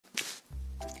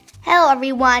Hello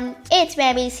everyone, it's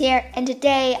Mummies here, and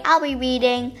today I'll be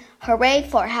reading Hooray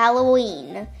for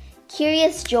Halloween,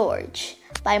 Curious George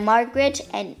by Margaret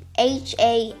and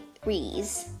H.A.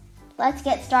 Rees. Let's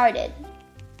get started.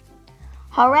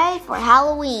 Hooray for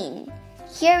Halloween,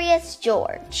 Curious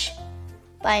George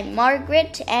by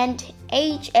Margaret and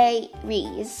H.A.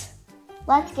 Rees.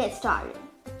 Let's get started.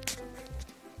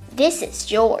 This is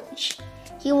George.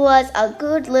 He was a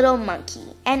good little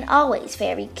monkey and always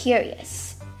very curious.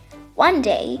 One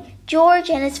day, George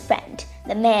and his friend,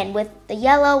 the man with the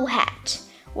yellow hat,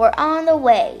 were on the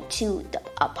way to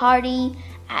a party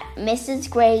at Mrs.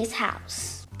 Gray's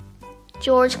house.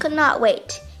 George could not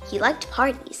wait. He liked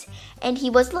parties, and he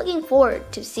was looking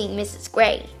forward to seeing Mrs.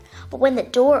 Gray. But when the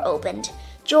door opened,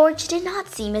 George did not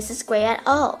see Mrs. Gray at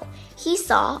all. He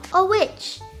saw a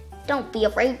witch. "Don't be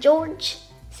afraid, George,"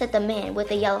 said the man with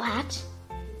the yellow hat.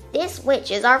 "This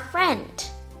witch is our friend."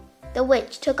 The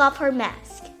witch took off her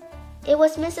mask. It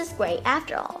was Mrs. Gray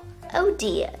after all. "Oh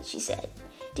dear," she said.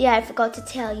 "Did I forget to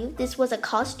tell you this was a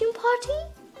costume party?"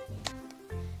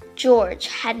 George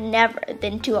had never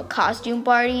been to a costume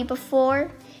party before.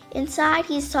 Inside,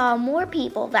 he saw more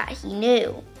people that he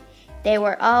knew. They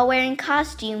were all wearing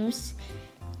costumes.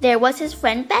 There was his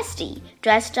friend Bestie,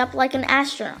 dressed up like an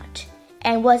astronaut.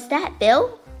 And was that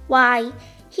Bill? Why,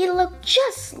 he looked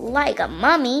just like a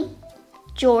mummy.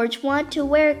 George wanted to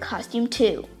wear a costume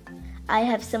too. "I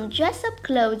have some dress-up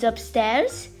clothes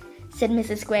upstairs," said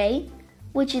Mrs. Gray.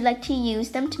 "Would you like to use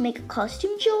them to make a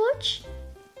costume, George?"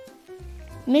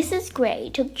 Mrs. Gray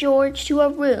took George to a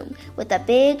room with a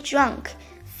big trunk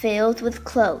filled with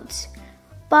clothes.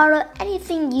 "Borrow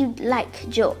anything you'd like,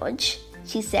 George,"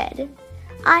 she said.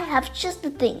 "I have just the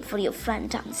thing for your friend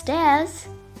downstairs."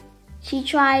 She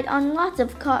tried on lots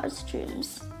of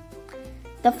costumes.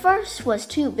 The first was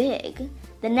too big.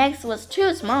 The next was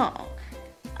too small.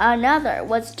 Another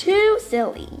was too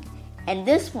silly, and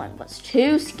this one was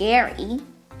too scary.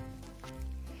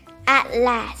 At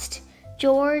last,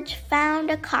 George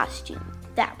found a costume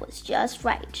that was just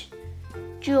right.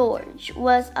 George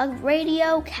was a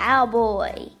radio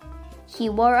cowboy. He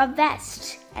wore a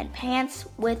vest and pants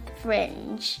with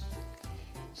fringe.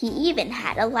 He even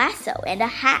had a lasso and a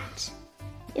hat.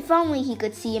 If only he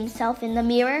could see himself in the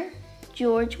mirror.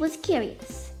 George was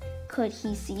curious. Could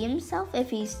he see himself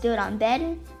if he stood on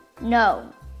bed? No,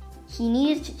 he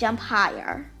needed to jump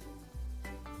higher.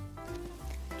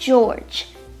 George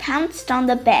pounced on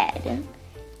the bed.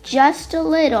 Just a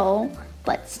little,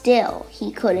 but still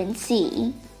he couldn't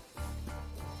see.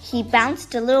 He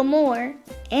bounced a little more,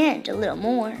 and a little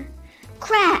more.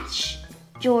 Crash!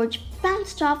 George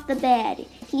bounced off the bed.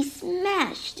 He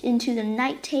smashed into the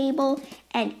night table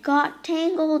and got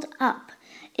tangled up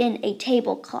in a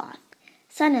tablecloth.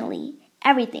 Suddenly,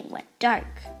 everything went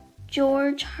dark.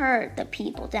 George heard the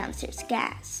people downstairs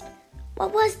gasp.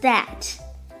 What was that?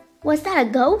 Was that a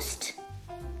ghost?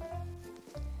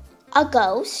 A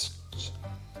ghost?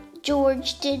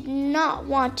 George did not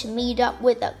want to meet up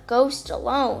with a ghost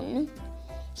alone.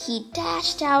 He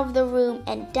dashed out of the room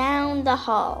and down the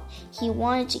hall. He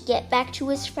wanted to get back to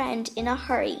his friend in a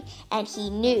hurry, and he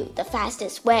knew the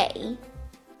fastest way.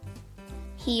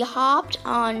 He hopped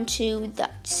onto the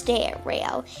stair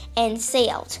rail and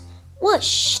sailed,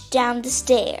 whoosh, down the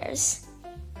stairs.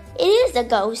 "It is a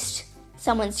ghost!"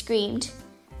 someone screamed.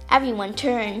 Everyone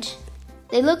turned.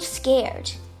 They looked scared,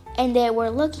 and they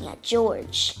were looking at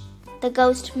George. The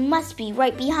ghost must be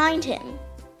right behind him.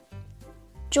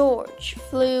 George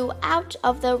flew out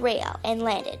of the rail and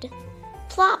landed,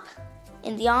 plop,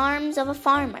 in the arms of a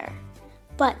farmer.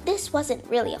 But this wasn't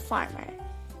really a farmer.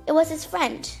 It was his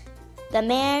friend, the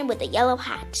man with the yellow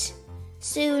hat.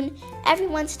 Soon,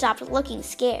 everyone stopped looking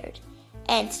scared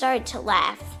and started to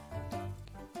laugh.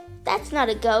 "That's not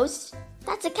a ghost,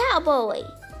 that's a cowboy,"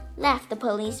 laughed the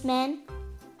policeman.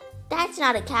 "That's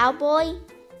not a cowboy,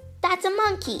 that's a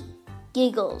monkey,"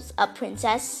 giggles a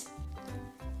princess.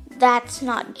 "That's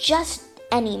not just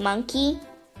any monkey,"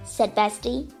 said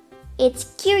Bestie. "It's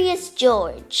Curious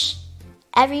George."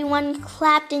 Everyone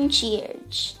clapped and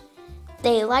cheered.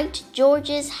 They liked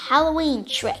George's Halloween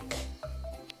trick.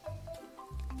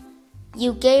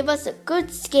 "You gave us a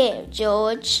good scare,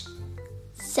 George,"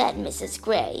 said Mrs.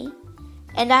 Gray,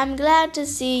 "and I'm glad to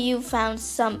see you found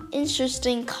some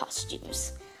interesting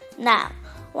costumes. Now,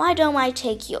 why don't I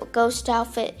take your ghost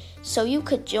outfit so you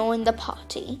could join the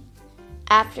party?"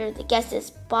 After the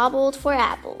guests bobbled for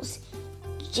apples,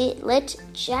 lit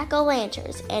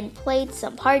jack-o'-lanterns, and played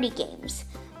some party games,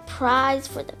 prize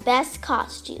for the best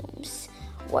costumes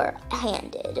were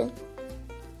handed.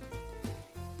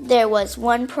 There was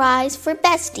one prize for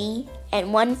Bestie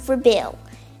and one for Bill,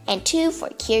 and two for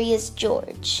Curious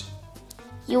George.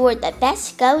 You were the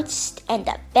best ghost and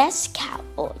the best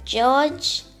cowboy,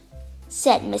 George,"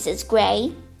 said Mrs.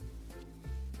 Gray.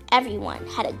 Everyone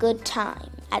had a good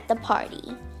time at the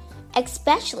party,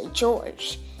 especially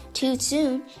George. Too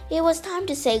soon, it was time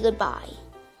to say goodbye.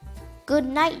 "Good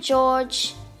night,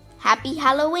 George. Happy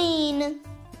Halloween."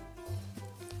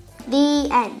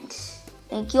 The end.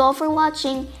 Thank you all for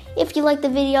watching. If you liked the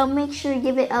video, make sure to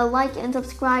give it a like and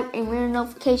subscribe and ring the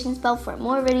notifications bell for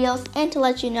more videos and to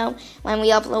let you know when we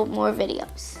upload more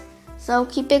videos. So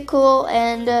keep it cool,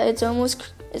 and it's almost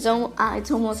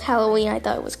Halloween. I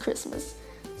thought it was Christmas.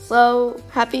 So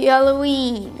happy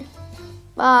Halloween.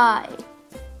 Bye.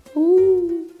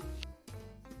 Ooh.